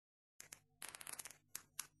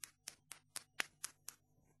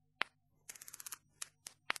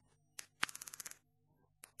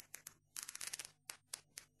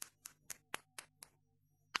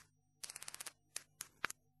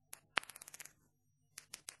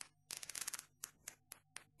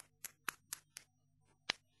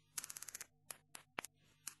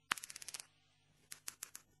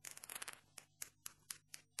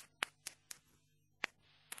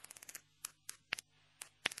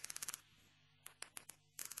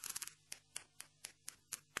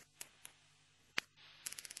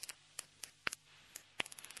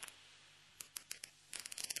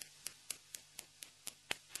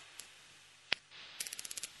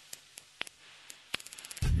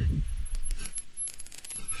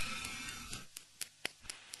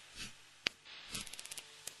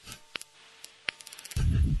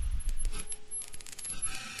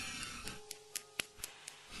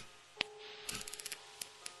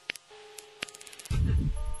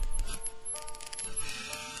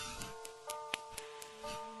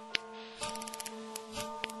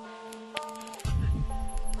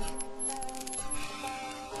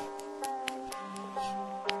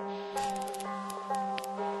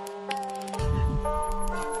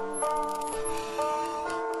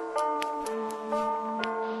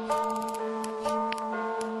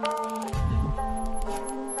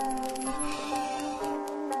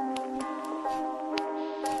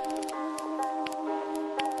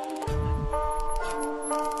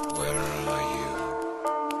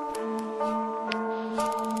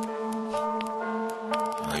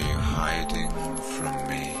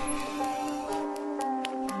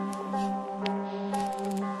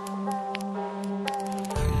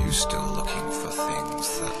you still looking for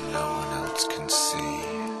things that no one else can see?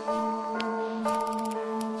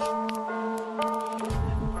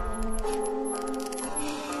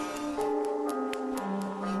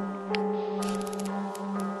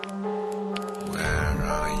 Where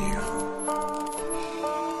are you?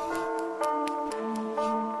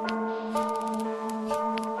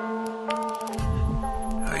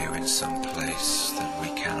 Are you in some place that we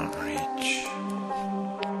cannot reach?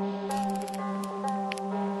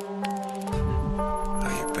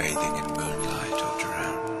 Are you bathing in moonlight or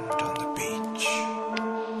drowned on the beach?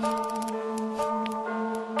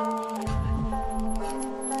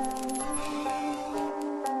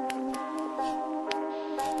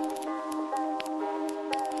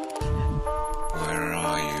 Where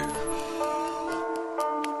are you?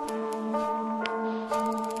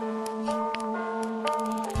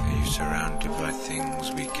 Are you surrounded by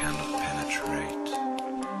things we cannot penetrate?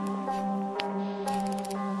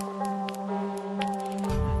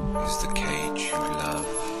 Is the cage you love?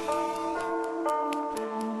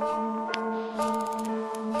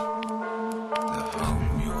 The home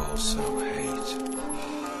you also hate?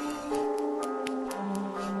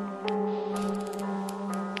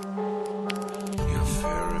 Your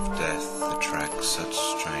fear of death attracts such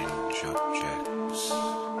strange objects,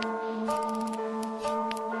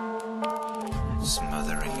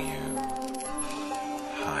 smothering you,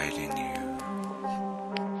 hiding you.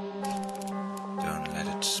 Don't let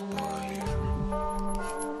it spoil you.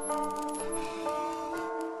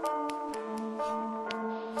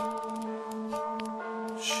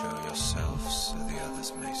 Show yourself so the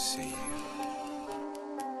others may see you,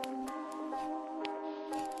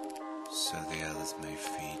 so the others may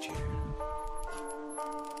feed you.